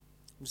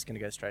I'm just going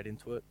to go straight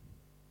into it.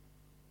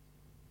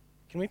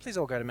 Can we please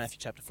all go to Matthew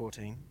chapter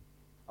 14?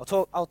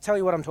 I'll tell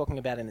you what I'm talking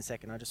about in a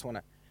second. I just want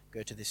to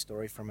go to this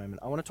story for a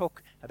moment. I want to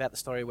talk about the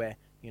story where,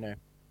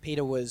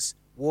 Peter was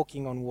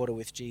walking on water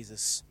with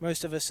Jesus.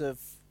 Most of us have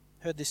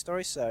heard this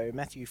story, so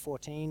Matthew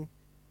 14.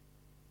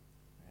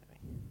 Where are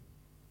we?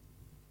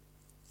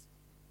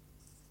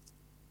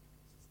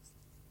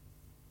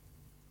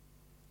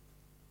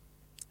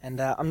 And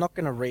I'm not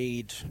going to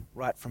read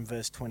right from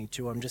verse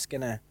 22. I'm just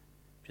going to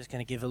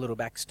give a little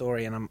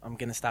backstory, and I'm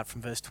going to start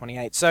from verse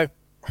 28. So,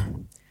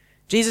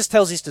 Jesus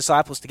tells his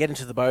disciples to get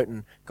into the boat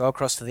and go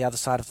across to the other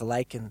side of the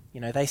lake, and,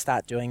 they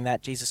start doing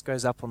that. Jesus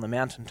goes up on the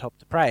mountaintop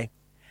to pray.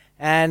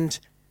 And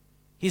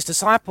his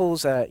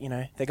disciples are,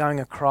 they're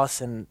going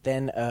across, and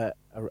then a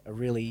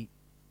really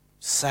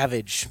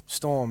savage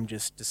storm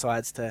just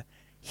decides to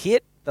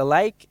hit the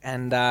lake,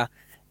 and they're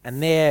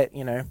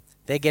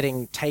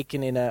getting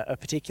taken in a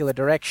particular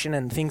direction,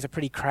 and things are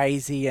pretty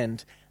crazy.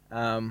 And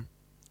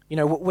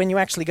when you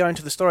actually go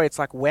into the story, it's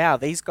like, wow,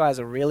 these guys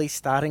are really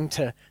starting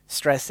to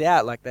stress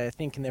out. Like, they're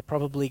thinking they're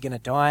probably going to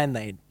die, and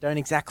they don't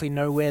exactly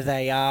know where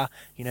they are.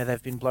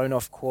 They've been blown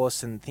off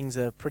course, and things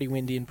are pretty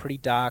windy and pretty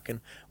dark, and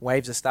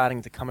waves are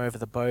starting to come over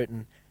the boat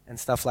and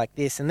stuff like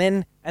this. And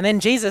then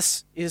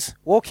Jesus is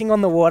walking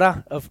on the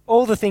water. Of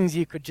all the things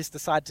you could just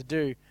decide to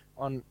do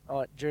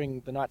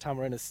during the nighttime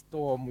or in a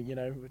storm,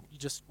 you're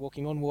just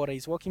walking on water.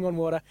 He's walking on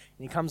water,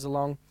 and he comes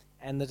along,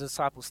 and the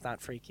disciples start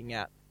freaking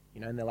out,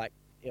 and they're like,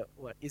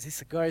 what is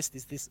this, a ghost?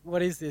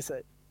 What is this?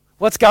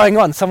 What's going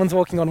on? Someone's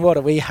walking on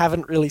water. We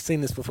haven't really seen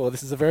this before.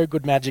 This is a very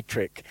good magic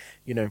trick,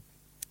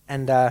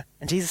 And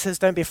Jesus says,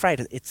 don't be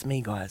afraid. It's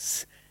me,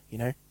 guys.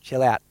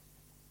 Chill out.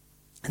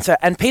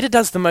 And Peter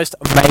does the most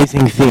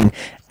amazing thing.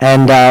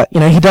 And,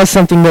 he does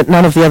something that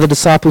none of the other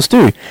disciples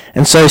do.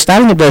 And so,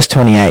 starting at verse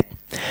 28,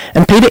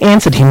 and Peter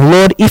answered him,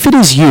 Lord, if it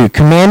is you,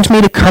 command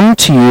me to come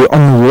to you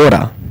on the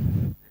water.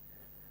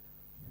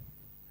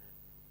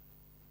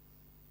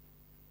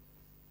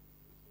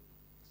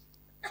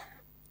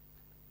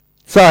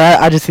 Sorry,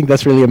 I just think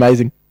that's really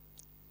amazing.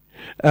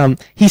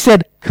 He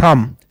said,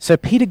 come. So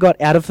Peter got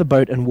out of the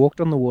boat and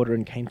walked on the water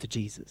and came to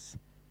Jesus.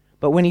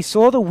 But when he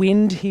saw the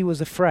wind, he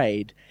was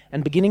afraid,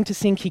 and beginning to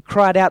sink, he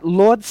cried out,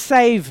 Lord,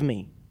 save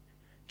me.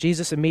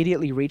 Jesus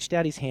immediately reached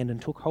out his hand and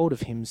took hold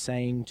of him,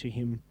 saying to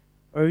him,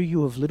 O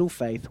you of little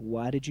faith,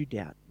 why did you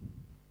doubt?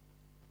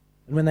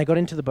 And when they got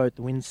into the boat,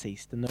 the wind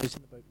ceased, and those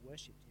in the boat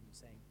worshipped him,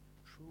 saying,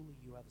 truly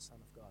you are the Son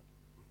of God.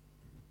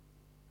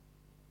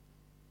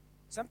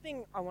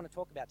 Something I want to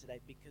talk about today,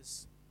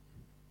 because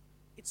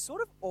it's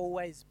sort of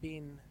always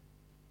been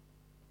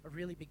a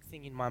really big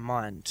thing in my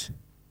mind,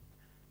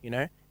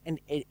 and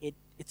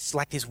it's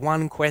like this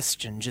one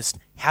question, just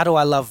how do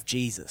I love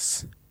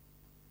Jesus?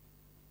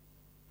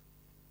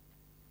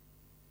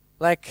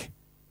 Like,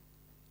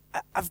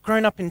 I've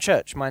grown up in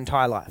church my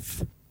entire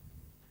life.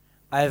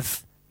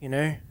 I've,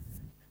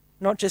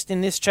 not just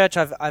in this church,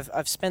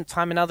 I've spent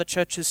time in other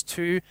churches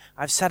too.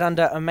 I've sat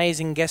under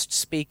amazing guest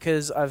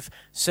speakers. I've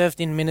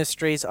served in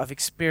ministries. I've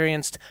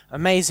experienced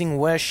amazing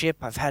worship.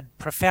 I've had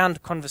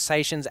profound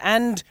conversations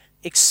and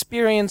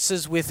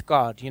experiences with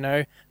God,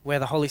 where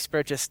the Holy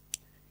Spirit just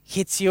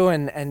hits you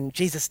and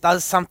Jesus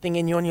does something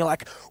in you and you're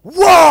like,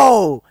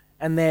 whoa!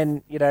 And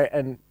then,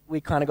 and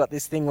we kind of got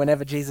this thing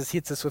whenever Jesus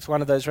hits us with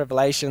one of those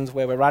revelations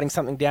where we're writing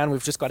something down,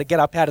 we've just got to get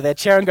up out of their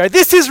chair and go,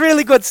 this is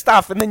really good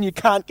stuff, and then you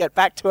can't get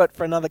back to it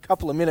for another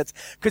couple of minutes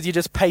because you're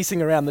just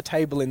pacing around the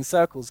table in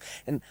circles.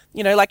 And,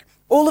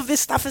 all of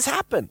this stuff has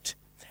happened.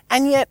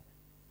 And yet,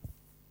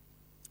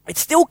 it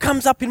still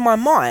comes up in my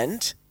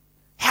mind,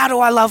 how do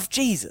I love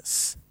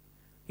Jesus?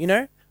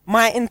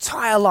 My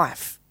entire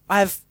life,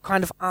 I've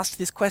kind of asked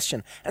this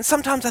question. And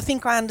sometimes I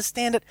think I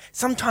understand it,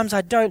 sometimes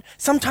I don't,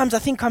 sometimes I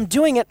think I'm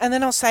doing it, and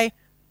then I'll say,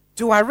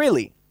 do I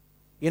really?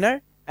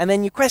 And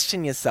then you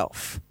question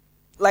yourself.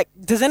 Like,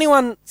 does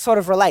anyone sort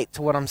of relate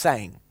to what I'm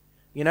saying?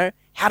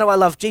 How do I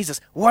love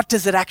Jesus? What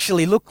does it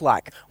actually look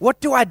like? What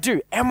do I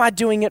do? Am I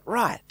doing it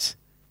right?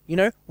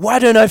 Why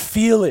don't I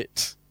feel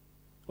it?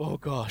 Oh,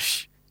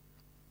 gosh.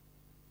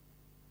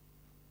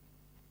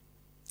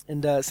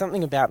 And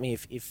something about me,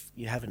 if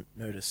you haven't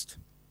noticed,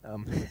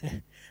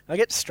 I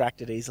get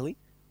distracted easily.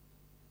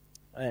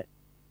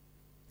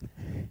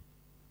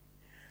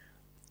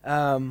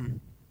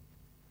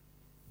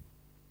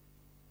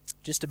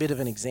 Just a bit of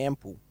an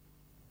example.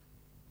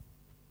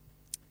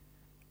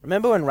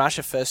 Remember when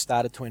Russia first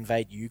started to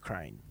invade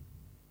Ukraine?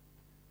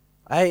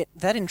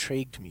 That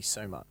intrigued me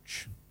so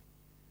much.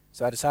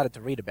 So I decided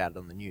to read about it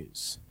on the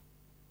news.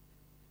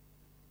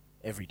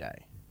 Every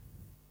day.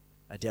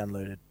 I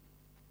downloaded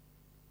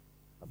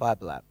a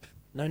Bible app.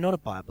 No, not a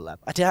Bible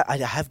app. I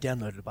have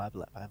downloaded a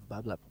Bible app. I have a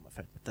Bible app on my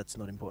phone, but that's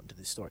not important to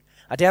this story.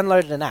 I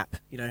downloaded an app,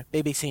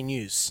 BBC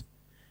News.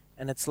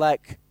 And it's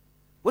like,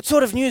 what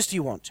sort of news do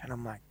you want? And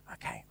I'm like,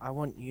 okay, I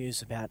want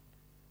news about,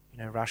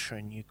 Russia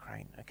and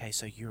Ukraine. Okay,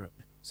 so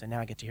Europe. So now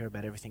I get to hear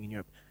about everything in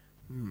Europe.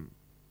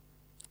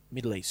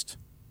 Middle East.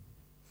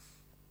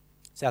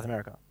 South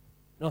America.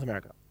 North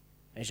America.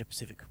 Asia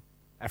Pacific.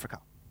 Africa.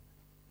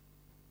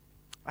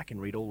 I can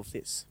read all of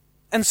this.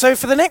 And so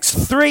for the next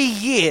 3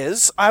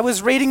 years, I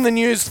was reading the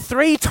news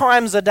 3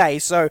 times a day.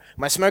 So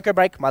my smoker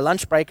break, my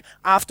lunch break,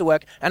 after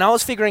work, and I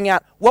was figuring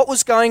out what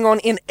was going on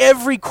in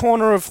every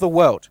corner of the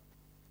world.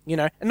 You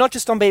know, and not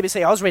just on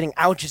BBC. I was reading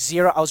Al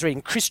Jazeera, I was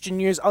reading Christian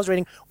news, I was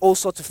reading all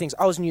sorts of things.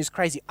 I was news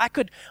crazy. I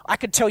could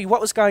tell you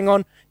what was going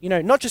on, you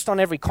know, not just on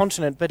every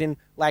continent, but in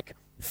like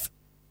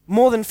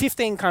more than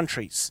 15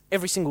 countries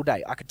every single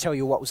day. I could tell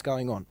you what was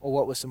going on or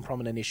what were some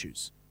prominent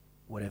issues,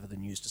 whatever the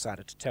news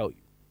decided to tell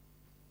you.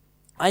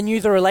 I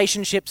knew the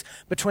relationships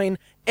between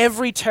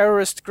every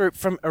terrorist group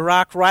from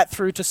Iraq right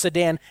through to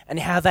Sudan and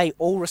how they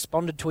all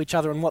responded to each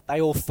other and what they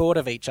all thought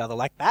of each other.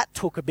 Like, that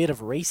took a bit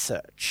of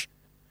research.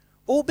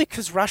 All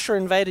because Russia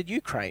invaded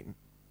Ukraine.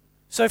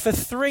 So for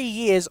 3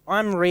 years,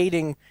 I'm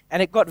reading,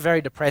 and it got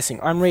very depressing.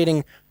 I'm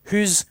reading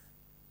who's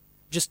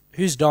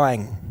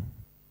dying,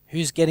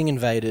 who's getting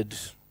invaded,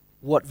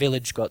 what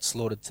village got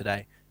slaughtered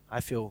today.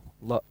 I feel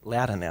a lot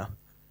louder now.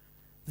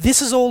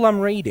 This is all I'm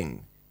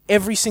reading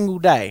every single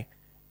day.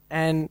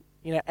 And,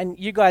 you know, and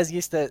you guys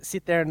used to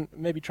sit there and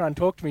maybe try and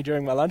talk to me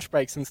during my lunch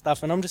breaks and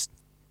stuff, and I'm just,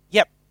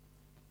 yep.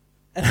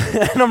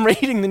 And I'm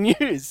reading the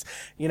news,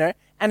 you know.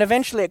 And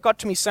eventually it got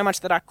to me so much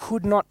that I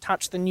could not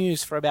touch the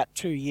news for about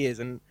 2 years,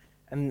 and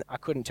I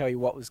couldn't tell you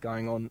what was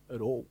going on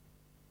at all.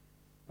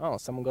 Oh,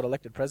 someone got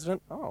elected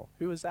president? Oh,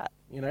 who was that?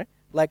 You know,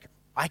 like,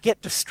 I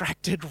get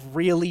distracted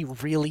really,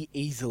 really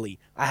easily.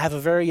 I have a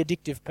very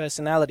addictive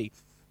personality.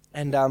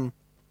 And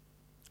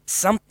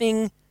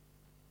something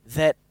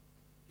that,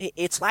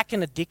 it's like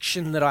an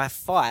addiction that I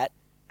fight,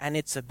 and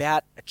it's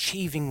about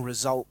achieving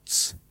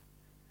results.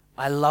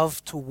 I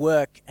love to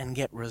work and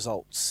get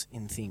results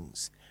in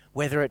things,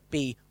 whether it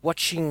be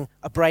watching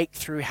a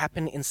breakthrough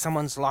happen in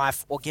someone's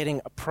life or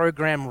getting a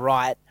program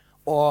right,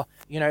 or,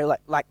 you know,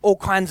 like all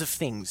kinds of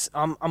things.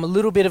 I'm a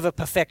little bit of a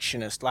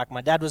perfectionist. Like,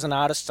 my dad was an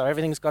artist, so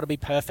everything's got to be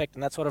perfect,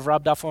 and that's sort of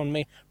rubbed off on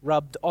me,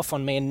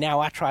 and now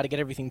I try to get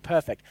everything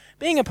perfect.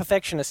 Being a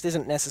perfectionist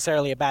isn't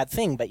necessarily a bad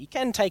thing, but you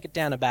can take it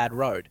down a bad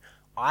road.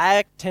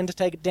 I tend to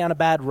take it down a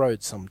bad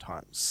road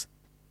sometimes.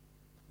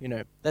 You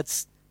know,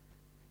 that's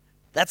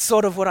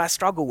sort of what I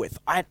struggle with.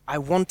 I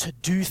want to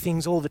do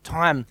things all the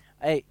time.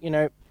 I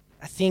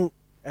think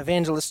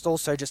evangelists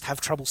also just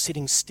have trouble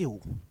sitting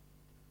still.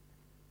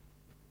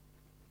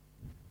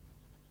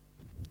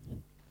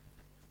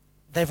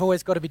 They've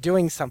always got to be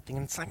doing something,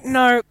 and it's like,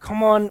 no,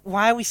 come on,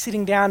 why are we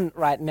sitting down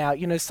right now?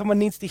 You know, someone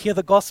needs to hear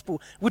the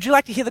gospel. Would you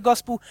like to hear the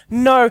gospel?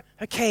 No,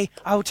 okay,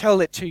 I will tell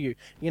it to you,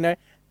 you know.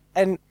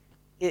 And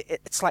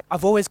it's like,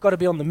 I've always got to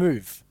be on the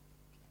move.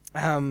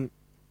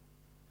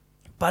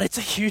 But it's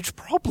a huge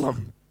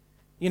problem.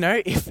 You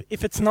know,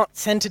 if it's not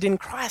centered in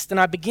Christ, and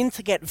I begin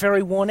to get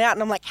very worn out,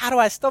 and I'm like, how do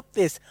I stop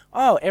this?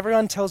 Oh,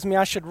 everyone tells me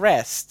I should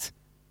rest.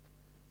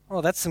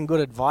 Oh, that's some good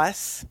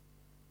advice.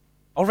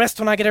 I'll rest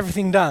when I get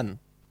everything done.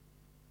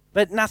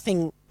 But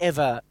nothing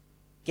ever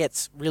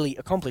gets really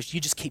accomplished.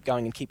 You just keep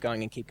going and keep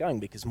going and keep going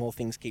because more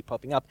things keep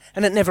popping up,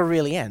 and it never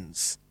really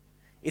ends.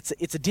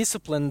 It's a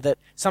discipline that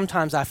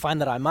sometimes I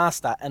find that I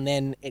master, and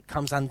then it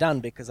comes undone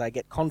because I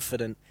get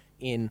confident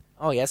in,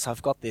 oh yes,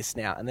 I've got this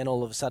now, and then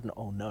all of a sudden,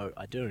 oh no,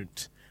 I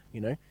don't,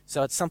 you know.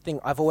 So it's something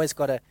I've always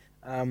got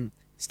to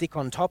stick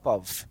on top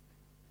of.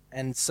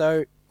 And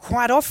so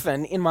quite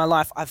often in my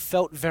life, I've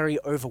felt very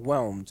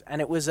overwhelmed,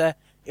 and it was a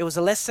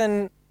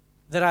lesson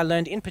that I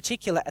learned in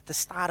particular at the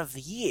start of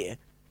the year.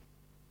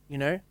 You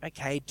know,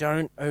 okay,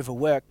 don't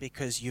overwork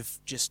because you've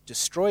just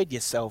destroyed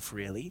yourself,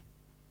 really.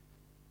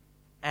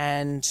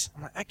 And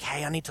I'm like,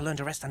 okay, I need to learn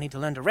to rest.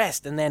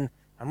 And then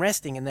I'm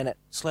resting, and then it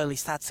slowly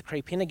starts to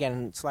creep in again.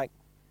 And it's like,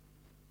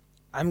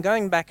 I'm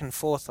going back and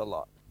forth a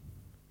lot.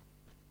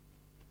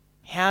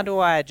 How do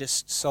I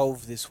just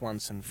solve this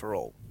once and for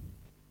all?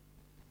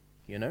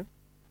 You know?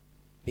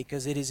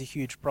 Because it is a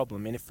huge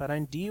problem. And if I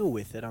don't deal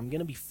with it, I'm going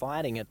to be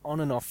fighting it on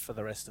and off for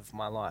the rest of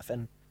my life.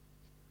 And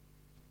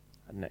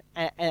I don't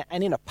know.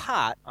 And in a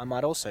part, I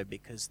might also,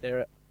 because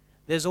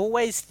there's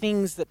always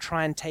things that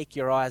try and take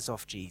your eyes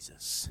off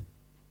Jesus.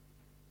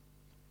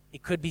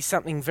 It could be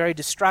something very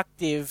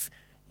destructive.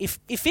 If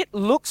it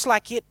looks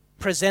like it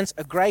presents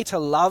a greater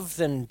love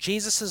than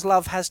Jesus'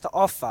 love has to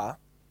offer,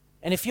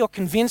 and if you're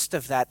convinced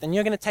of that, then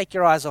you're going to take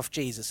your eyes off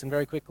Jesus, and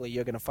very quickly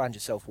you're going to find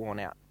yourself worn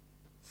out.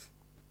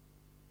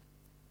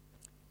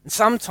 And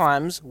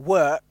sometimes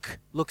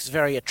work looks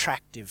very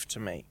attractive to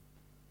me.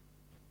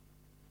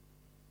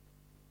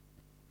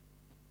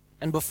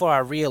 And before I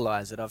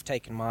realize it, I've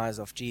taken my eyes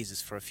off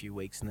Jesus for a few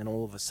weeks, and then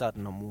all of a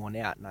sudden I'm worn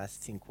out, and I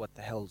think, what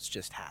the hell's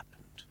just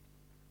happened?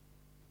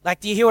 Like,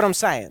 do you hear what I'm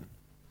saying?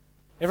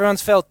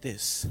 Everyone's felt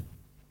this.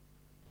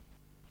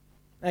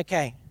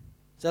 Okay,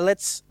 so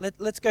let's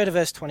go to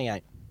verse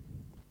 28.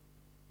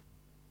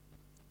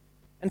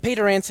 And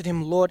Peter answered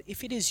him, Lord,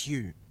 if it is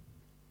you,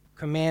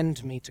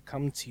 command me to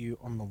come to you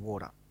on the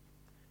water.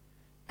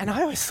 And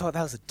I always thought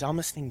that was the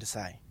dumbest thing to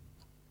say.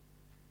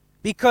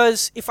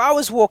 Because if I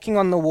was walking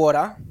on the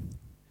water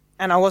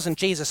and I wasn't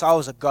Jesus, I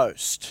was a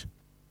ghost.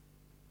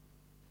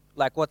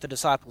 Like what the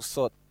disciples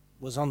thought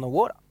was on the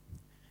water.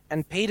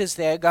 And Peter's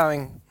there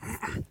going,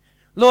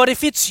 Lord,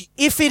 if it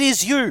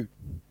is you,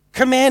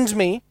 command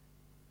me,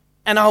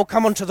 and I'll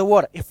come onto the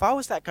water. If I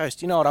was that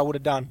ghost, you know what I would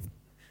have done?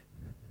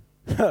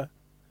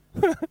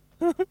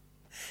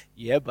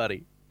 Yeah,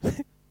 buddy.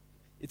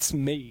 It's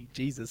me,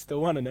 Jesus, the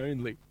one and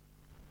only.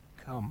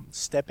 Come,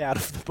 step out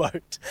of the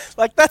boat.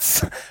 Like,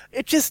 that's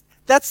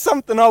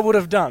something I would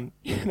have done,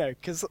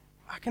 because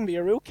I can be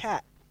a real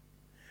cat.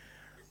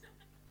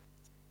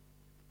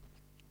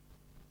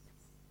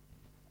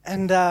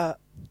 And I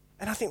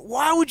think,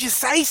 why would you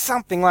say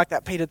something like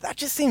that, Peter? That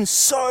just seems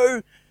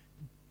so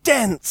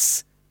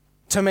dense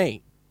to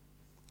me.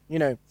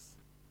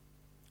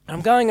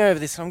 I'm going over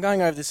this, and I'm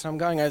going over this, and I'm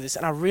going over this,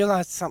 and I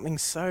realized something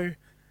so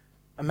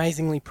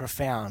amazingly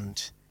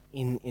profound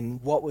in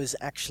what was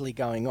actually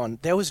going on.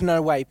 There was no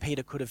way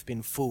Peter could have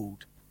been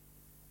fooled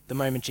the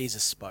moment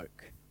Jesus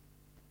spoke.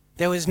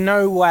 There was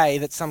no way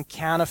that some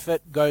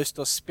counterfeit ghost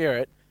or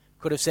spirit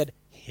could have said,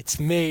 it's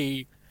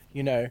me,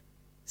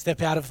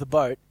 step out of the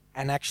boat,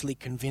 and actually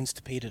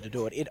convinced Peter to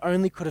do it. It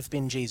only could have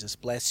been Jesus,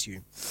 bless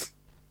you.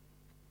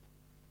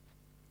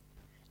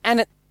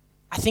 And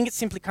I think it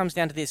simply comes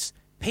down to this.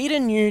 Peter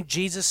knew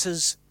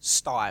Jesus'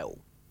 style.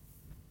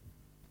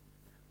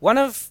 One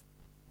of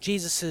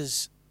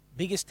Jesus'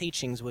 biggest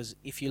teachings was,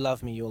 if you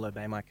love me, you'll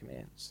obey my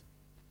commands.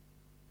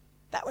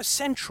 That was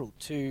central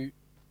to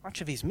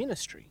much of his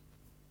ministry.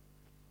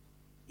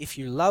 If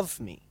you love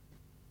me,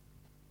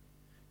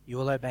 you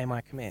will obey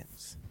my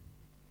commands.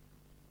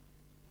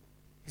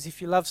 Because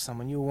if you love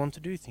someone, you will want to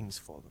do things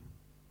for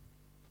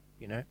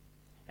them.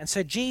 And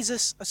so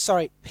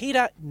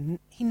Peter,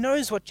 he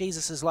knows what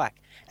Jesus is like.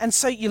 And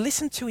so you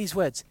listen to his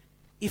words.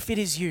 If it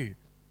is you,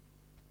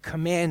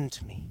 command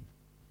me.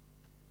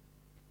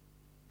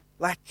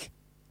 Like,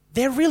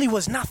 there really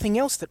was nothing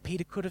else that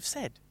Peter could have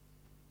said.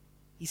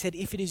 He said,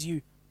 if it is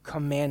you,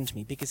 command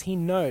me. Because he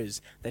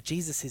knows that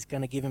Jesus is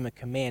going to give him a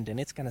command, and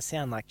it's going to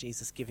sound like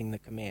Jesus giving the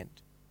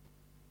command.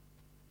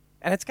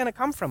 And it's going to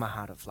come from a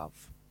heart of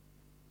love.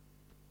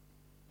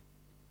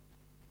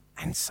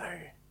 And so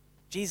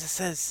Jesus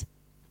says,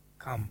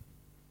 come.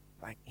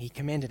 Like, he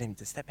commanded him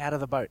to step out of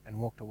the boat and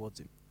walk towards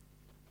him.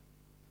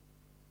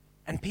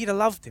 And Peter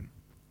loved him.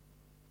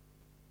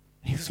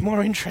 He was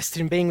more interested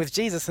in being with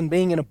Jesus than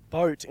being in a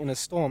boat in a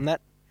storm.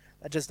 That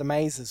just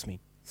amazes me.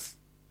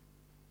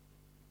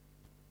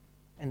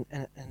 And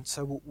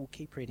so we'll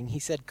keep reading. He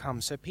said,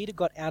 come. So Peter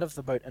got out of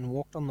the boat and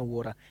walked on the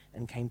water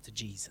and came to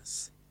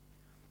Jesus.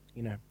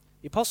 The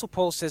Apostle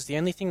Paul says the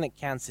only thing that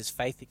counts is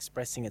faith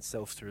expressing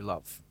itself through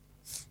love.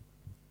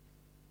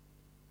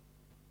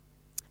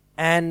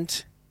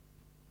 And,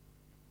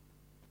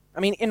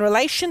 in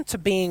relation to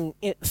being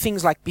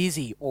things like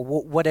busy or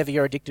whatever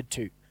you're addicted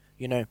to,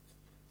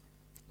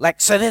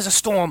 so there's a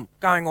storm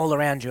going all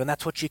around you and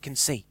that's what you can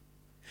see.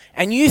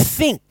 And you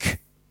think,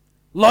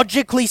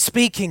 logically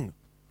speaking,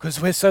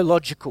 because we're so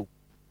logical,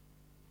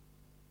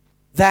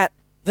 that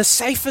the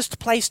safest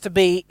place to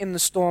be in the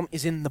storm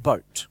is in the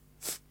boat.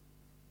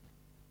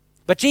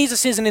 But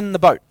Jesus isn't in the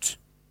boat.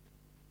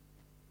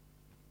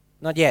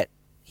 Not yet.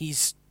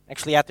 He's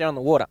actually out there on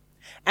the water.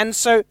 And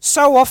so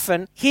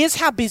often, here's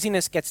how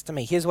busyness gets to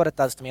me. Here's what it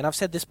does to me. And I've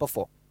said this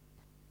before.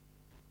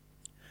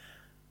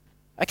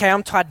 Okay,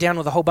 I'm tied down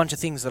with a whole bunch of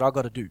things that I've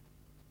got to do.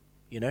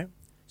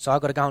 So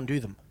I've got to go and do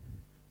them.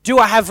 Do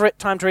I have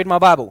time to read my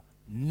Bible?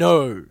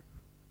 No.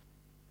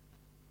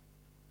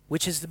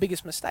 Which is the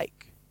biggest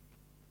mistake.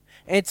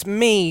 It's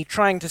me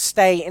trying to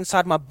stay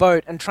inside my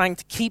boat and trying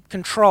to keep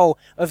control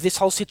of this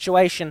whole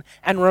situation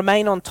and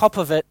remain on top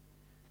of it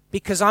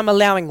because I'm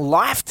allowing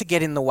life to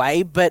get in the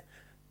way. But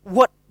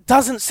what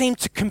doesn't seem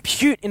to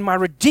compute in my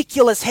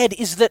ridiculous head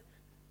is that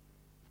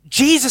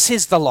Jesus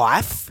is the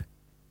life,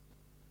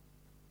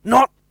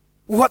 not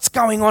what's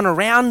going on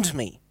around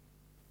me.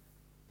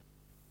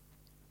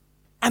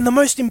 And the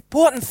most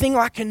important thing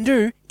I can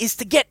do is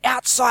to get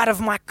outside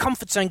of my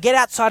comfort zone, get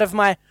outside of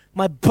my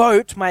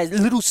boat, my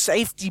little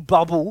safety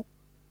bubble,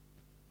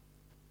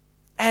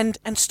 and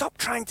stop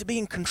trying to be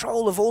in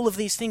control of all of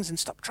these things and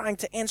stop trying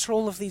to answer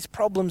all of these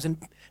problems and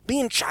be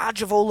in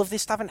charge of all of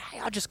this stuff. And hey,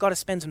 I just got to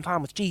spend some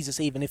time with Jesus,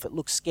 even if it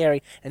looks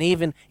scary and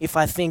even if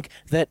I think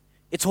that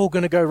it's all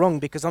going to go wrong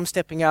because I'm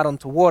stepping out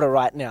onto water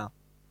right now.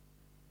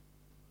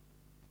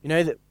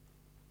 That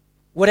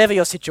whatever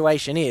your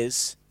situation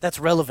is, that's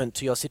relevant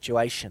to your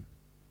situation.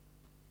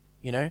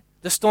 The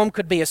storm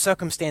could be a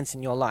circumstance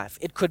in your life.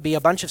 It could be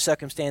a bunch of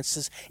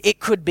circumstances.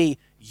 It could be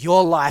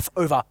your life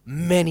over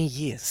many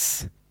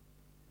years.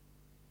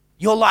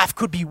 Your life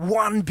could be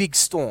one big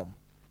storm.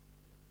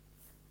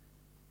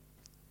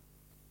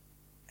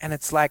 And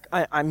it's like,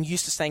 I'm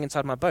used to staying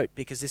inside my boat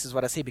because this is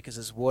what I see, because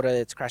there's water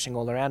that's crashing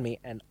all around me,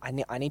 and I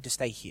need to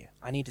stay here.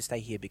 I need to stay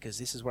here because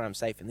this is where I'm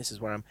safe and this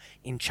is where I'm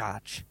in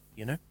charge,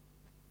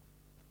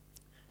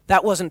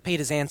 That wasn't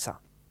Peter's answer.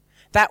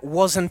 That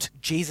wasn't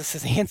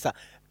Jesus' answer.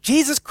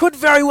 Jesus could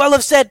very well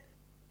have said,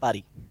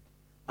 buddy,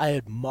 I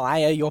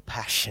admire your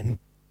passion.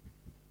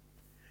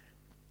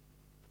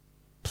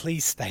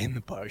 Please stay in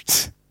the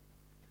boat.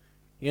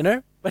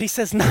 But he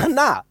says,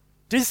 nah,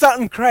 do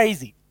something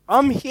crazy.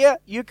 I'm here,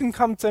 you can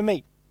come to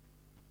me.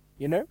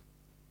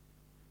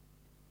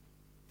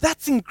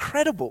 That's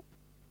incredible.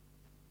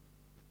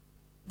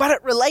 But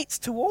it relates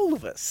to all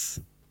of us.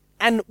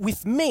 And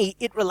with me,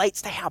 it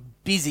relates to how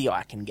busy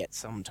I can get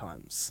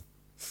sometimes.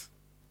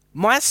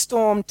 My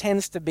storm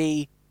tends to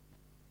be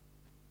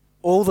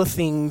all the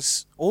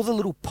things, all the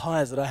little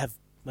pies that I have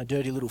my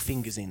dirty little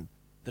fingers in,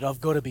 that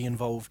I've got to be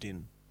involved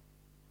in.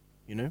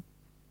 You know?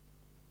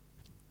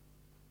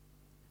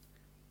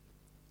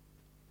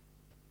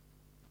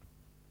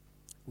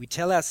 We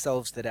tell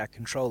ourselves that our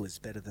control is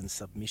better than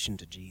submission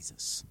to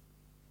Jesus.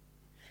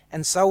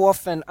 And so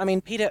often, I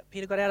mean, Peter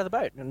got out of the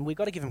boat, and we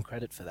got to give him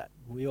credit for that.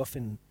 We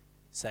often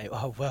say,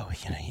 oh, well,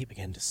 he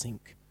began to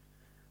sink.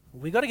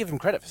 We got to give him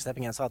credit for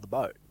stepping outside the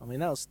boat. I mean,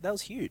 that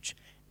was huge.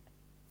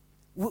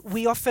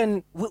 We've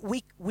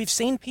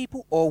seen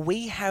people, or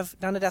we have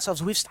done it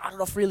ourselves. We've started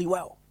off really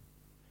well,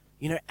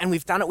 and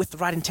we've done it with the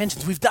right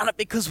intentions. We've done it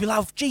because we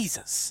love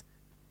Jesus.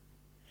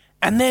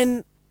 And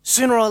then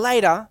sooner or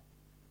later,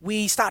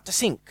 we start to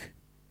sink,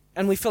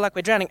 and we feel like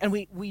we're drowning, and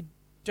we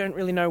don't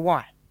really know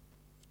why,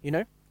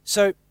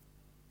 So,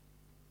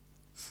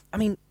 I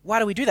mean, why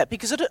do we do that?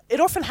 Because it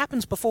often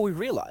happens before we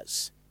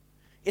realize.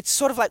 It's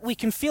sort of like we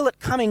can feel it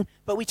coming,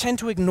 but we tend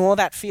to ignore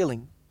that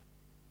feeling.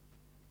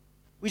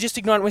 We just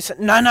ignore it and we say,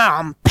 no,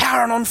 I'm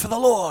powering on for the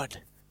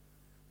Lord.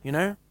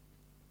 I'm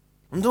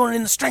doing it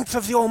in the strength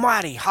of the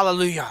Almighty.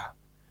 Hallelujah.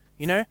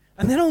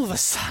 And then all of a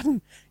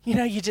sudden,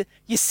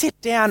 you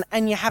sit down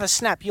and you have a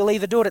snap. You'll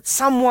either do it at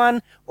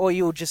someone, or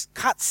you'll just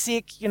cut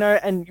sick,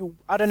 and you'll,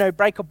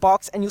 break a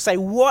box, and you'll say,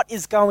 what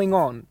is going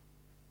on?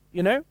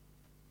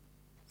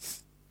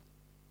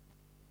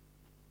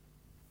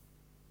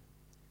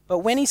 But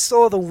when he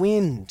saw the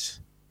wind,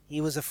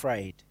 he was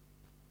afraid.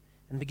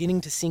 And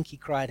beginning to sink, he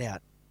cried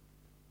out,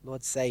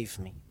 Lord, save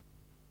me.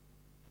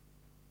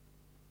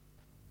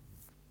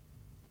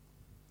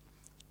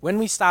 When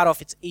we start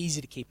off, it's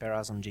easy to keep our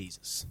eyes on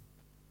Jesus.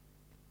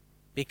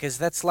 Because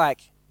that's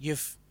like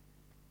you've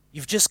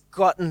just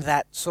gotten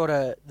that sort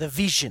of the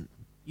vision.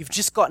 You've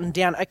just gotten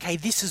down, okay,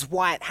 this is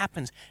why it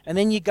happens. And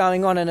then you're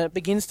going on and it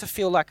begins to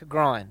feel like a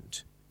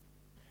grind.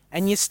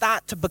 And you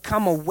start to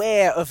become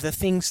aware of the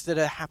things that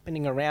are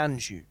happening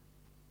around you.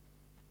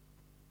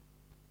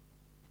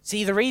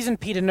 See, the reason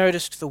Peter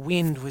noticed the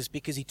wind was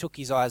because he took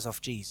his eyes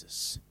off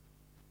Jesus.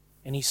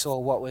 And he saw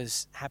what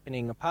was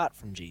happening apart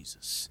from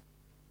Jesus.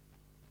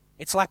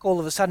 It's like all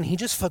of a sudden he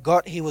just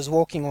forgot he was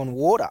walking on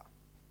water.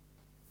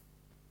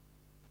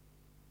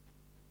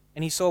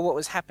 And he saw what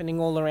was happening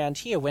all around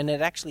here when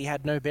it actually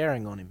had no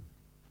bearing on him.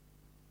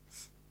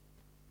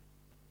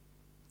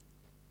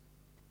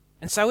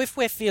 And so if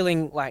we're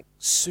feeling like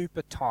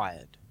super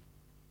tired,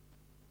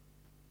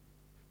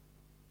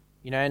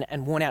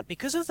 and worn out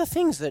because of the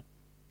things that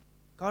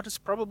God has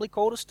probably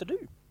called us to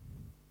do,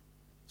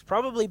 it's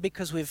probably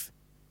because we've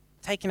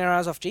taken our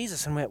eyes off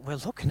Jesus and we're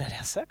looking at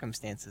our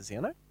circumstances,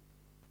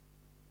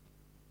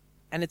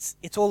 And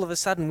it's all of a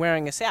sudden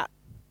wearing us out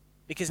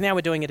because now we're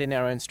doing it in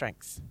our own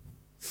strength.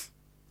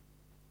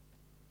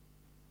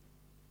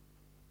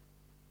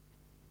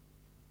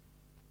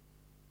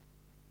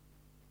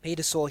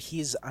 Peter saw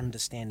his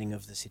understanding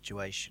of the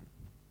situation,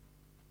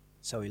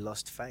 so he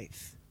lost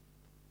faith.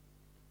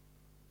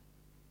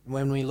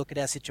 When we look at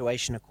our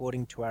situation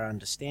according to our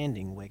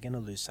understanding, we're going to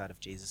lose sight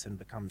of Jesus and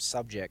become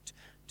subject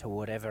to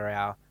whatever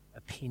our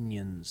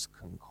opinions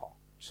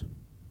concoct.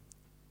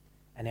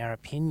 And our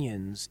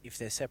opinions, if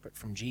they're separate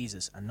from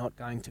Jesus, are not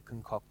going to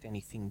concoct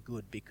anything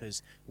good,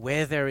 because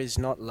where there is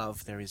not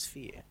love, there is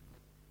fear.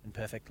 And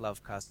perfect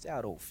love casts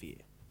out all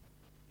fear,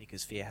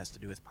 because fear has to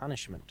do with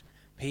punishment.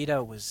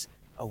 Peter was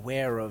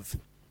aware of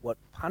what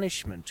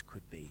punishment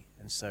could be,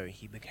 and so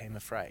he became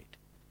afraid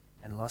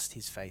and lost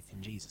his faith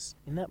in Jesus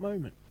in that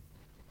moment.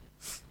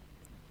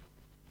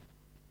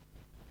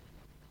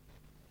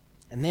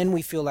 And then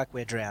we feel like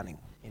we're drowning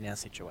in our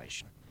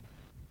situation.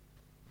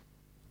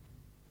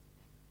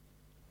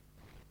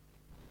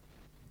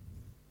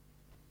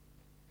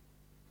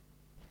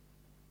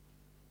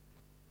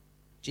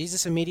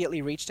 Jesus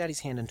immediately reached out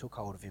his hand and took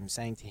hold of him,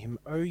 saying to him,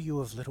 "O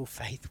you of little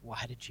faith,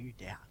 why did you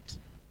doubt?"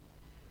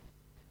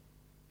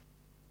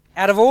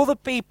 Out of all the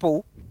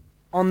people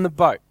on the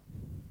boat,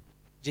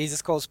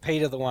 Jesus calls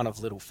Peter the one of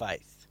little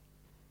faith.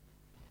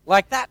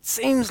 Like, that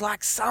seems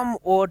like some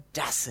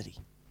audacity.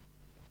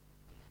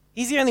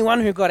 He's the only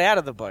one who got out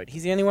of the boat.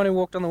 He's the only one who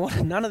walked on the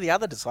water. None of the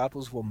other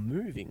disciples were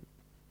moving.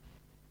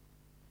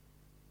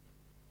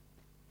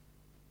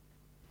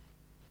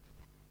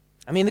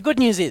 I mean, the good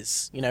news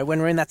is,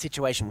 when we're in that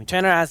situation, we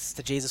turn our eyes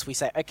to Jesus, we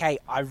say, okay,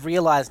 I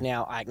realize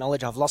now, I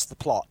acknowledge I've lost the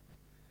plot.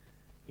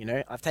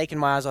 I've taken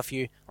my eyes off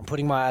you, I'm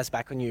putting my eyes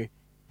back on you,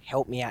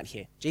 help me out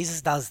here. Jesus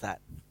does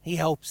that. He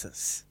helps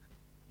us,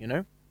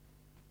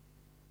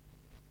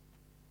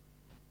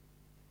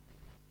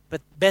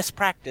 But best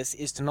practice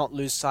is to not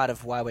lose sight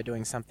of why we're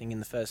doing something in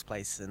the first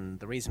place,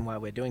 and the reason why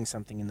we're doing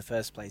something in the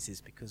first place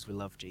is because we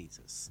love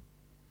Jesus.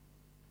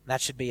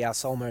 That should be our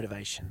sole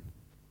motivation,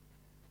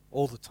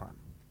 all the time.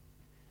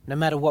 No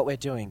matter what we're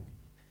doing,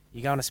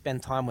 you're going to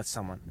spend time with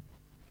someone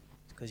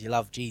because you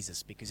love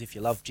Jesus, because if you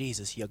love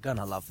Jesus, you're going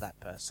to love that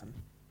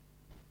person.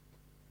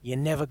 You're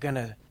never going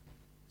to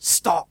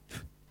stop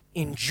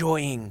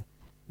enjoying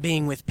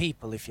being with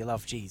people if you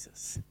love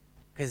Jesus.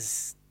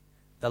 Because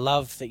the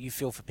love that you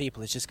feel for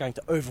people is just going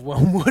to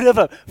overwhelm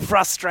whatever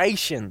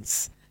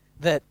frustrations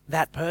that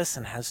that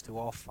person has to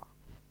offer.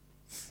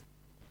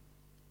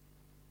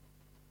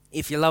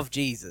 If you love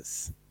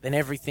Jesus, then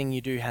everything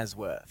you do has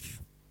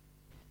worth.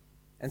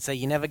 And so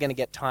you're never going to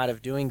get tired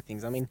of doing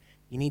things. I mean,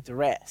 you need to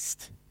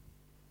rest.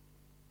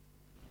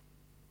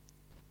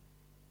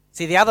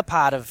 See, the other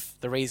part of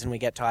the reason we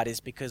get tired is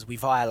because we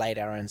violate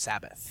our own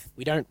Sabbath.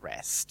 We don't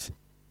rest.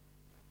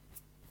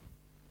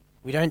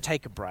 We don't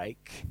take a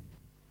break.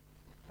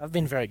 I've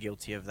been very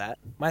guilty of that.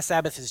 My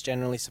Sabbath is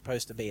generally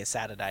supposed to be a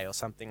Saturday or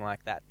something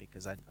like that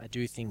because I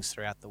do things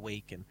throughout the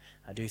week and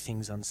I do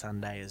things on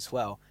Sunday as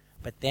well.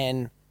 But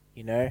then,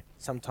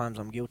 sometimes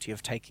I'm guilty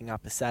of taking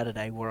up a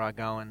Saturday where I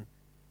go and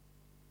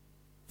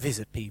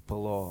visit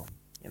people or,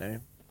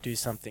 do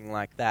something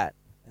like that.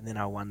 And then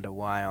I wonder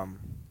why I'm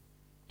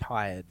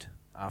tired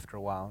after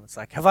a while. It's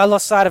like, have I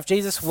lost sight of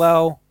Jesus?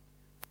 Well,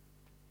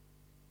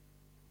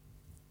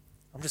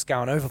 I'm just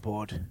going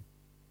overboard.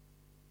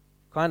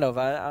 Kind of.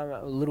 I'm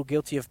a little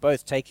guilty of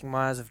both, taking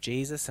my eyes off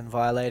Jesus and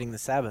violating the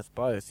Sabbath,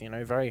 both.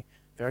 Very,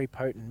 very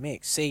potent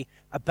mix. See,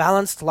 a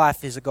balanced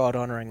life is a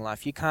God-honoring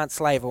life. You can't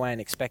slave away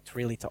and expect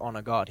really to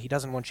honor God. He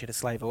doesn't want you to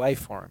slave away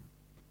for Him.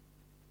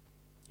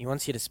 He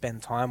wants you to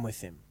spend time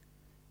with Him.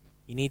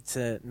 You need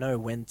to know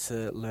when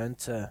to learn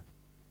to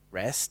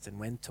rest and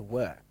when to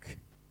work.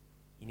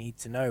 You need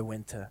to know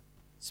when to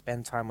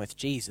spend time with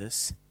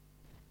Jesus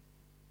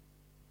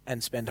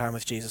and spend time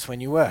with Jesus when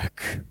you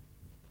work.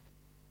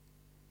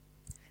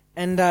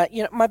 And,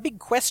 my big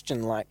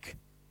question,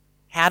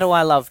 how do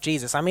I love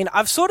Jesus? I mean,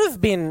 I've sort of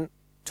been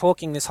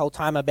talking this whole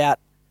time about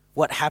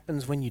what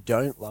happens when you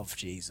don't love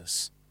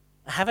Jesus.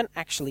 I haven't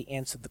actually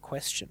answered the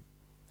question.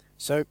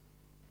 So,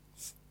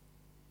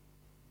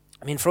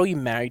 for all you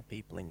married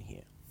people in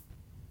here,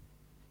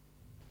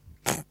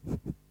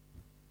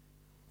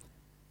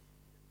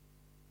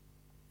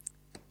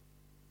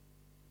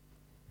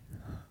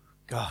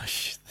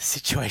 gosh, the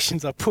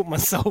situations I put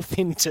myself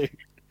into.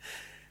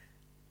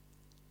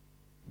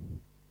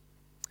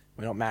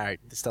 We're not married.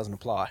 This doesn't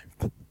apply.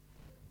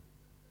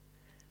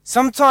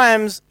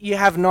 Sometimes you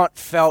have not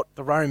felt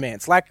the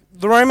romance.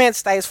 The romance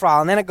stays for a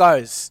while and then it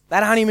goes.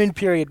 That honeymoon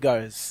period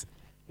goes.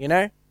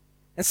 And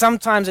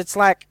sometimes it's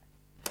like,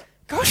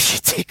 gosh, you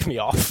tick me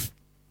off.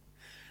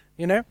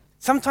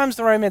 Sometimes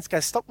the romance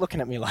goes, stop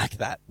looking at me like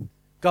that.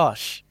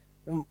 Gosh,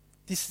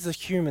 this is a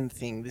human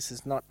thing. This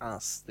is not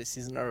us. This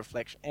isn't a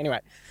reflection.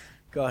 Anyway,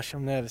 gosh,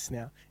 I'm nervous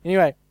now.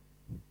 Anyway.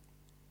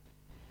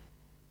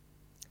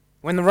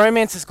 When the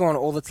romance is gone,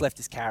 all that's left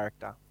is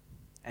character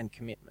and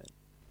commitment.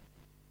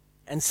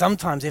 And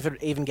sometimes, if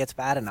it even gets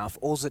bad enough,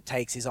 all it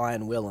takes is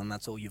iron will, and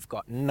that's all you've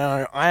got.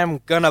 No, I am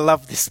going to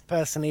love this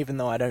person even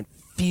though I don't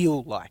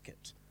feel like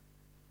it.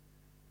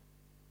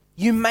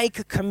 You make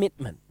a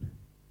commitment.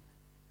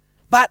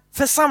 But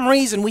for some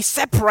reason, we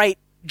separate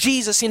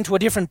Jesus into a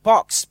different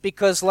box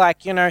because,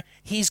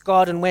 He's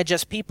God and we're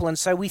just people. And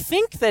so we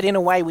think that in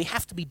a way we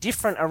have to be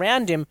different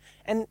around Him.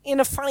 And in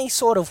a funny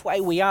sort of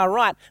way, we are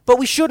right. But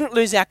we shouldn't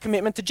lose our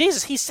commitment to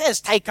Jesus. He says,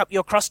 take up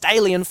your cross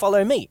daily and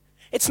follow me.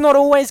 It's not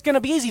always going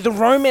to be easy. The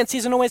romance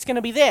isn't always going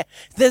to be there.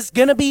 There's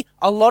going to be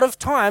a lot of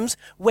times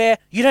where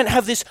you don't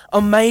have this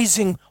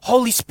amazing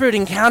Holy Spirit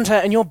encounter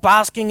and you're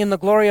basking in the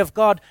glory of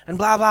God and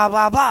blah, blah,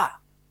 blah, blah.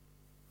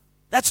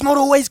 That's not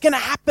always going to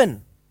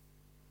happen.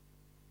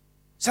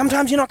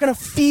 Sometimes you're not going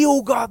to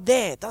feel God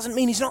there. It doesn't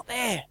mean He's not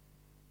there.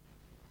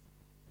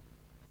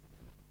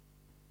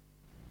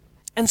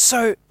 And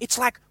so it's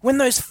like when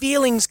those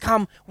feelings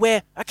come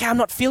where, okay, I'm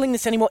not feeling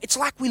this anymore, it's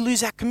like we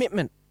lose our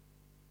commitment.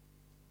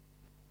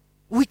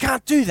 We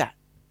can't do that.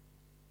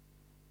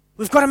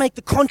 We've got to make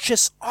the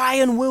conscious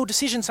iron will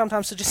decision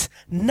sometimes to just,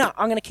 no,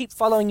 I'm going to keep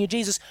following you,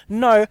 Jesus.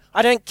 No,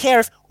 I don't care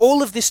if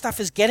all of this stuff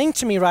is getting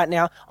to me right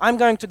now. I'm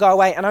going to go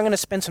away and I'm going to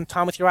spend some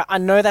time with you. I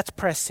know that's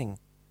pressing.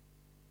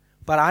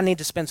 But I need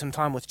to spend some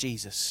time with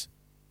Jesus.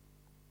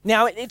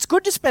 Now, it's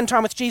good to spend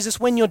time with Jesus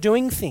when you're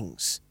doing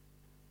things.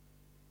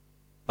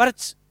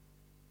 But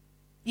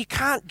you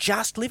can't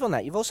just live on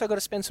that. You've also got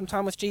to spend some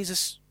time with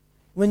Jesus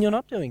when you're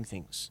not doing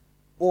things.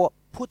 Or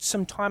put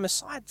some time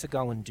aside to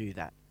go and do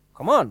that.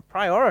 Come on,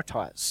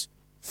 prioritize.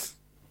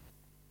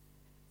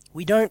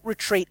 We don't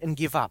retreat and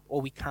give up,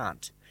 or we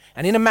can't.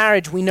 And in a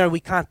marriage, we know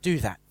we can't do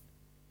that.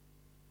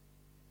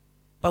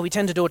 But we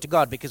tend to do it to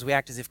God because we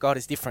act as if God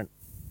is different.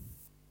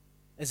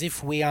 As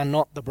if we are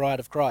not the bride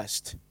of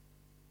Christ.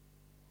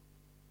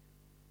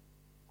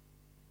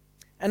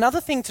 Another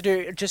thing to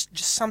do, just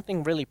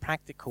something really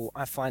practical,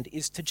 I find,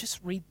 is to just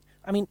read.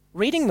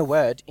 Reading the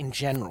Word in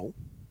general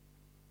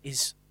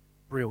is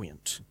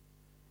brilliant.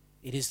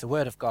 It is the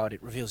Word of God.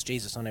 It reveals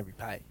Jesus on every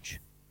page.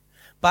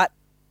 But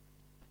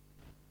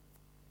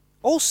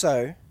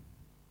also,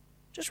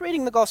 just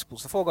reading the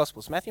Gospels, the four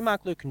Gospels, Matthew,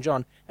 Mark, Luke, and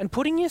John, and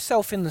putting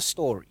yourself in the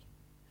story.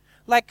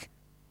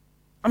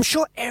 I'm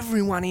sure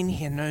everyone in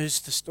here knows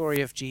the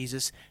story of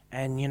Jesus,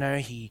 and,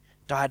 He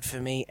died for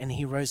me, and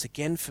He rose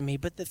again for me.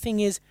 But the thing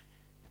is,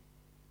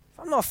 if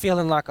I'm not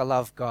feeling like I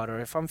love God,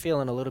 or if I'm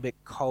feeling a little bit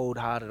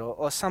cold-hearted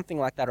or something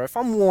like that, or if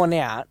I'm worn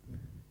out,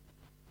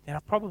 then I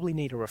probably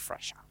need a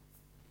refresher.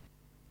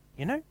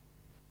 You know?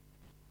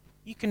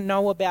 You can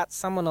know about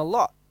someone a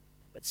lot,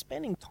 but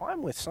spending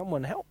time with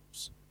someone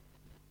helps.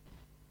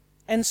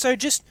 And so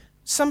just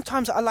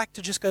sometimes I like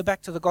to just go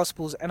back to the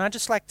Gospels, and I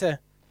just like to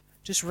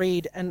just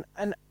read, and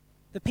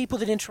the people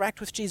that interact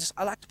with Jesus,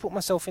 I like to put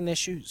myself in their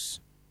shoes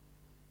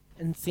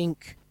and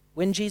think,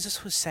 when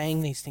Jesus was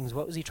saying these things,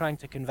 what was he trying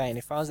to convey? And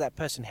if I was that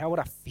person, how would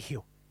I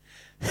feel?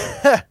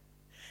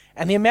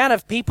 And the amount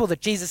of people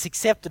that Jesus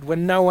accepted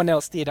when no one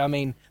else did, I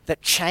mean,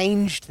 that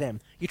changed them.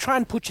 You try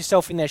and put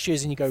yourself in their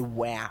shoes and you go,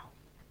 wow.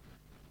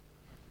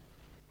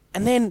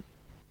 And then,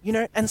 you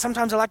know, and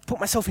sometimes I like to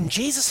put myself in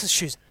Jesus'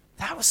 shoes.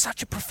 That was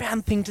such a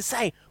profound thing to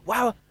say.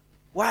 Wow,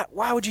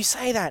 why would you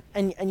say that?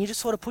 And you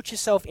just sort of put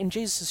yourself in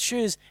Jesus'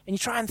 shoes and you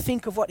try and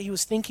think of what he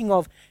was thinking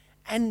of.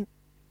 And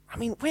I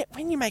mean,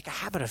 when you make a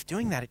habit of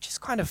doing that, it just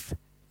kind of,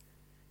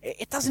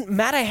 it doesn't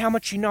matter how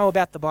much you know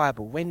about the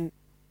Bible. When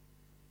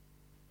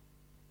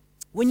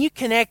you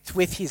connect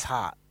with his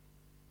heart,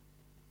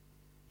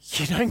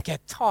 you don't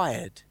get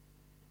tired.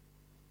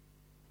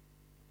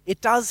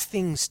 It does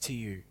things to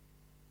you.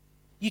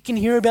 You can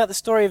hear about the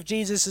story of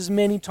Jesus as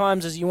many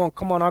times as you want.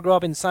 Come on, I grew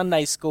up in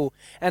Sunday school,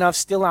 and I've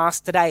still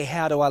asked today,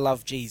 how do I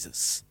love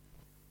Jesus?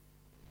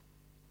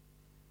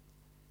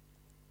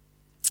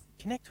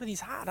 Connect with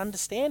his heart,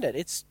 understand it.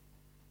 It's,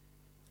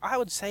 I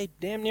would say,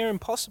 damn near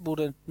impossible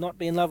to not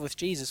be in love with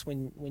Jesus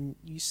when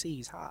you see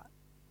his heart.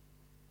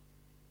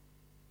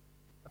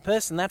 A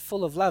person that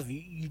full of love,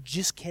 you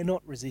just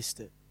cannot resist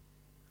it.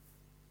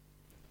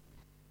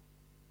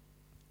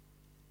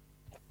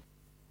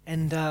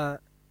 And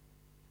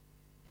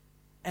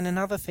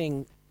another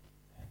thing,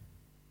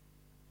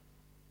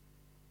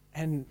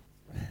 and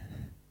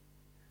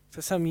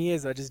for some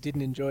years I just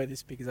didn't enjoy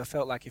this because I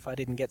felt like if I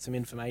didn't get some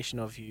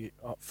information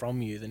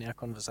from you, then our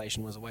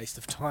conversation was a waste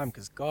of time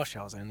because, gosh,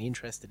 I was only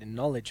interested in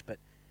knowledge. But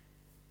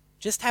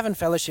just having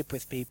fellowship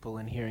with people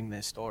and hearing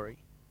their story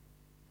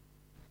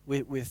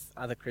with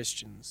other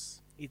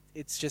Christians,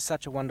 it's just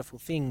such a wonderful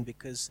thing,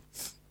 because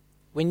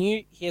when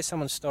you hear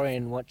someone's story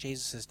and what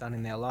Jesus has done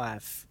in their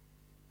life,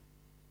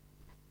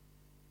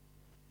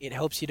 it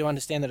helps you to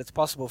understand that it's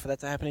possible for that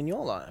to happen in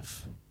your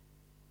life.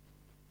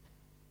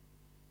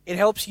 It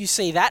helps you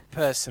see that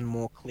person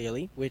more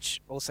clearly, which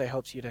also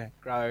helps you to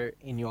grow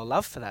in your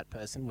love for that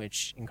person,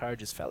 which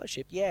encourages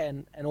fellowship. Yeah,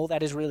 and all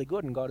that is really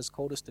good, and God has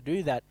called us to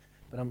do that,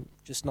 but I'm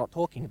just not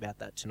talking about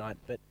that tonight.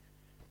 But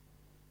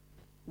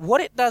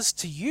what it does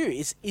to you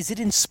is it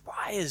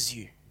inspires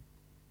you,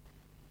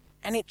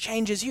 and it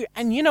changes you.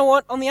 And you know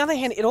what? On the other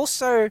hand, it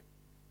also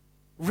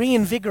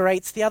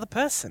reinvigorates the other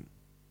person,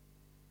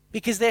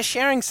 because they're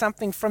sharing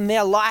something from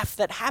their life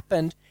that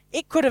happened.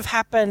 It could have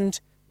happened,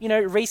 you know,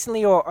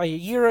 recently or a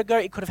year ago.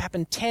 It could have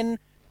happened 10,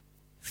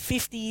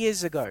 50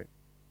 years ago.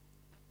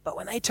 But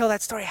when they tell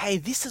that story, hey,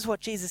 this is what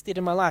Jesus did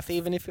in my life,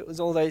 even if it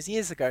was all those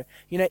years ago,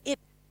 you know, it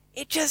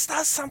just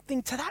does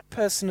something to that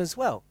person as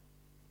well.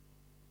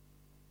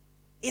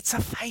 It's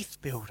a faith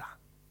builder.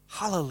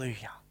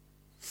 Hallelujah.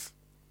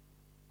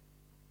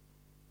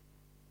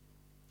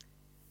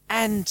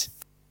 And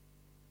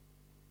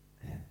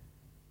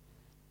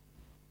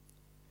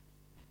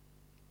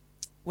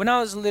when I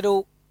was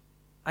little,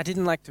 I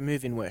didn't like to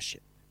move in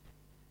worship,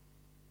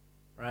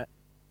 right?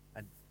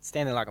 I'd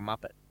stand there like a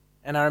muppet.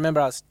 And I remember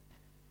I was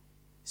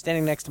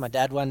standing next to my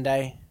dad one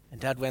day,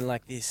 and Dad went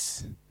like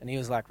this, and he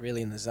was like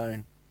really in the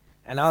zone.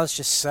 And I was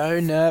just so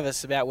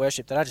nervous about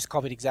worship that I just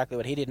copied exactly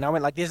what he did. And I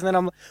went like this, and then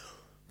I'm like,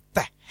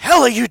 the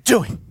hell are you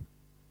doing?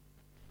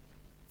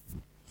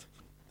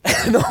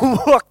 And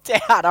I walked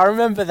out. I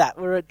remember that.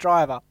 We were at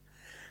Driver.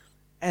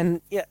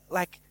 And yeah,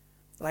 I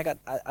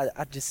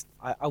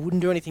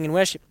wouldn't do anything in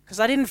worship because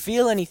I didn't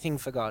feel anything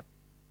for God.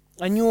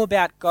 I knew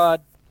about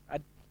God.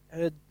 I'd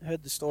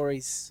heard the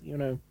stories, you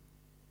know.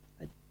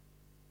 I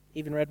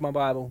even read my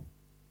Bible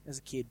as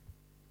a kid.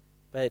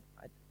 But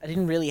I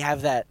didn't really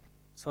have that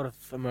sort of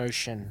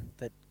emotion.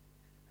 I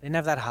didn't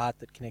have that heart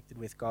that connected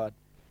with God.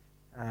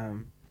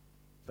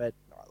 But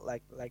I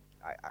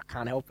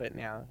can't help it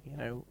now, you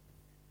know.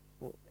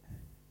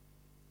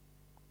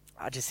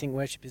 I just think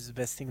worship is the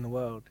best thing in the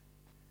world.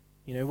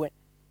 You know,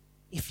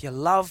 if you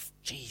love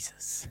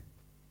Jesus,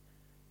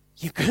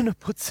 you're going to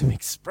put some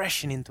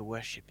expression into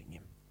worshipping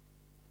him.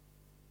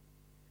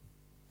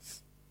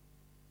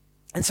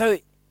 And so,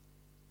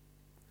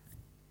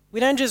 we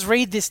don't just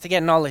read this to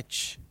get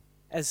knowledge,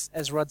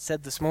 as Rod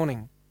said this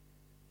morning.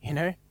 You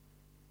know,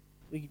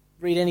 we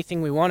read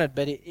anything we wanted,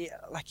 but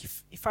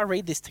if I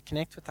read this to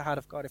connect with the heart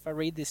of God, if I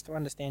read this to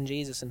understand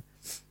Jesus and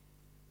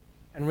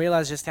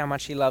realize just how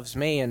much he loves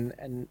me,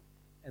 and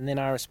then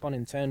I respond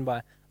in turn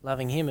by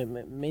loving him,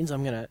 it means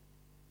I'm gonna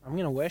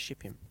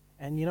worship him.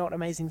 And you know what?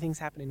 Amazing things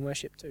happen in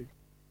worship too.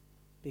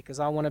 Because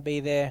I want to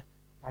be there,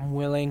 I'm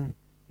willing,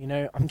 you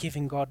know, I'm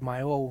giving God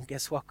my all.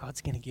 Guess what?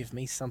 God's going to give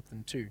me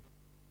something too.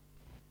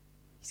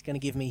 He's going to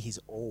give me his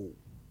all.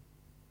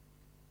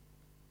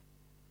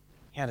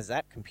 How does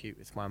that compute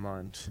with my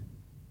mind?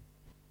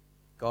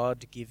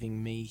 God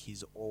giving me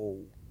his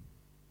all.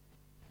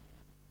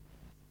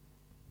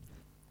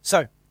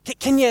 So,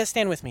 can you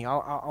stand with me? I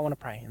want to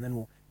pray, and then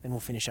we'll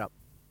finish up.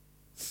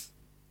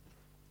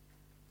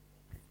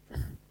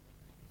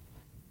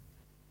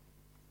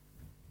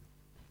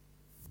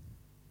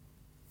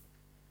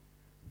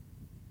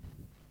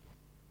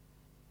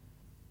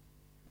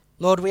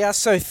 Lord, we are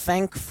so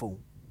thankful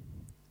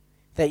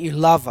that you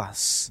love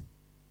us,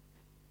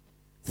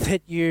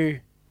 that you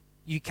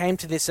came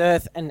to this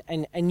earth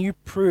and you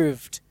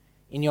proved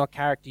in your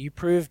character, you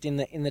proved in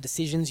the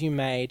decisions you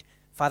made,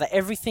 Father,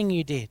 everything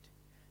you did.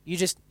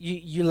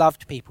 You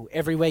loved people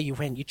everywhere you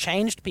went. You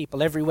changed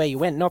people everywhere you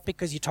went, not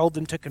because you told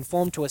them to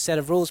conform to a set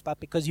of rules, but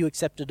because you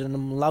accepted them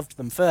and loved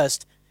them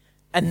first,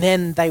 and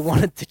then they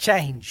wanted to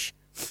change.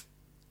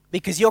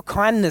 Because your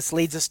kindness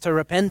leads us to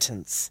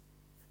repentance.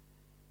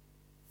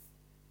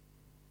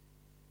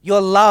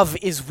 Your love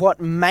is what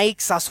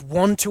makes us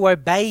want to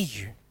obey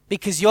you,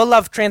 because your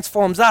love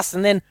transforms us,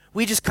 and then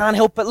we just can't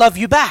help but love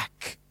you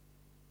back.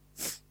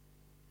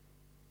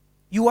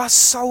 You are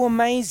so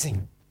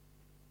amazing.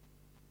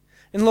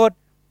 And Lord,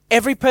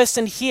 every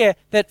person here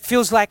that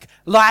feels like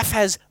life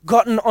has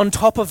gotten on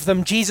top of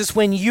them, Jesus,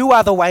 when you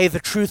are the way, the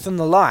truth, and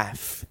the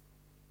life,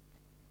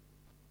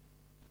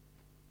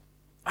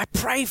 I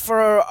pray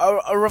for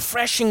a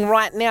refreshing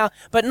right now,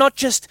 but not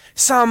just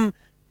some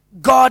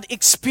God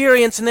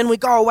experience and then we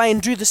go away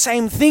and do the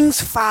same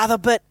things, Father,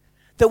 but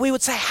that we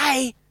would say,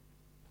 hey,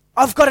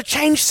 I've got to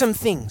change some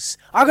things.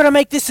 I've got to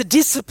make this a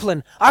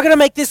discipline. I've got to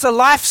make this a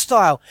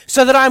lifestyle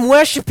so that I'm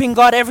worshiping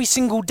God every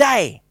single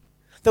day.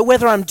 That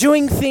whether I'm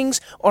doing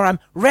things or I'm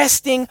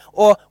resting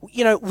or,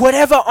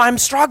 whatever I'm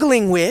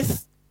struggling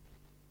with,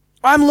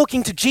 I'm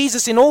looking to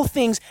Jesus in all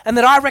things, and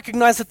that I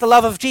recognize that the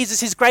love of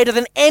Jesus is greater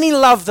than any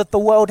love that the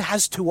world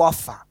has to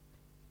offer.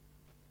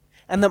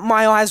 And that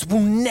my eyes will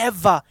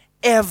never,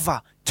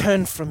 ever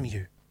turn from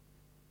you.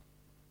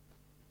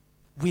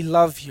 We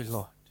love you,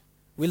 Lord.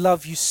 We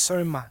love you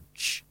so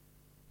much.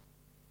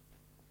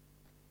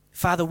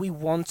 Father, we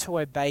want to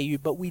obey you,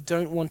 but we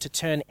don't want to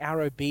turn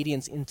our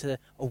obedience into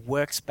a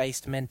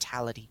works-based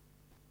mentality.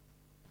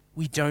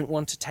 We don't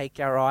want to take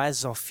our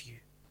eyes off you.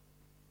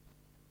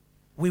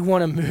 We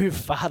want to move,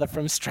 Father,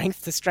 from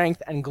strength to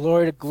strength and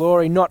glory to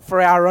glory, not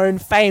for our own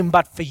fame,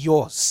 but for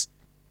yours.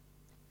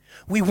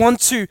 We want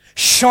to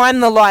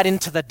shine the light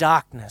into the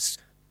darkness.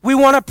 We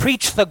want to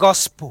preach the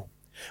gospel.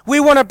 We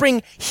want to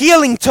bring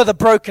healing to the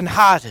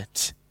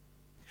brokenhearted,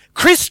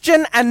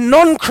 Christian and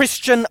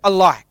non-Christian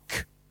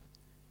alike.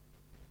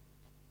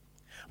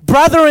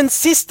 Brother and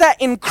sister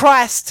in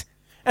Christ,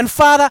 and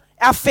Father,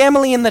 our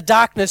family in the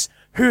darkness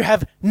who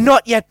have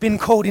not yet been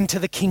called into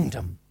the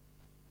kingdom.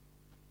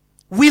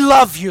 We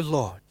love you,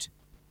 Lord.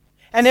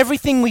 And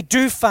everything we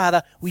do,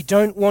 Father, we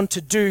don't want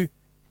to do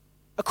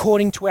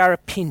according to our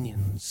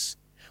opinions.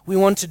 We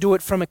want to do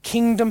it from a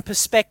kingdom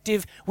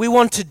perspective. We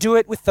want to do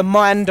it with the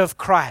mind of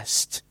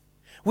Christ.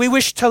 We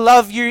wish to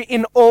love you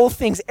in all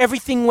things.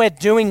 Everything we're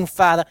doing,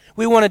 Father,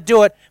 we want to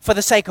do it for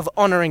the sake of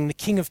honoring the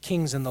King of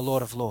Kings and the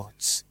Lord of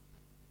Lords.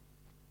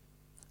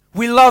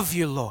 We love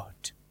you,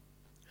 Lord.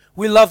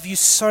 We love you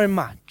so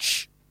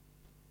much.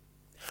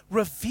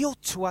 Reveal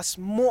to us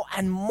more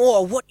and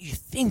more what you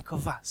think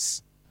of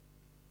us.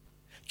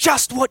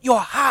 Just what your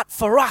heart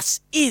for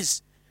us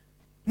is.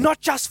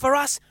 Not just for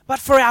us, but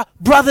for our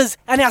brothers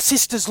and our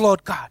sisters,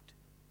 Lord God.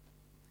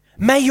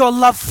 May your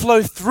love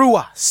flow through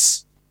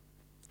us,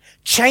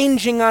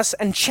 changing us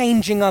and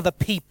changing other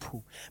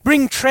people.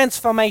 Bring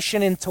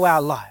transformation into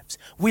our lives.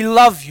 We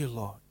love you,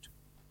 Lord.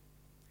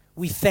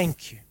 We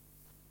thank you.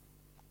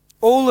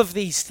 All of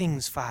these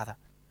things, Father,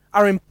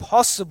 are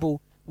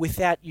impossible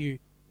without you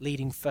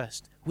leading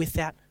first.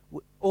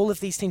 All of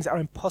these things are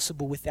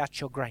impossible without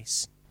your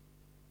grace.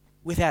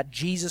 Without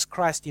Jesus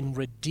Christ in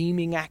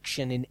redeeming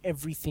action in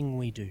everything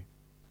we do.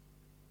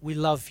 We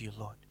love you,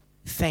 Lord.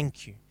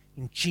 Thank you.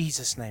 In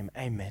Jesus' name,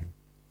 amen.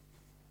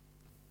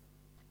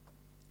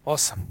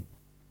 Awesome.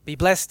 Be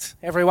blessed,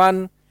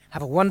 everyone.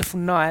 Have a wonderful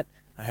night.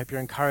 I hope you're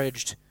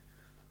encouraged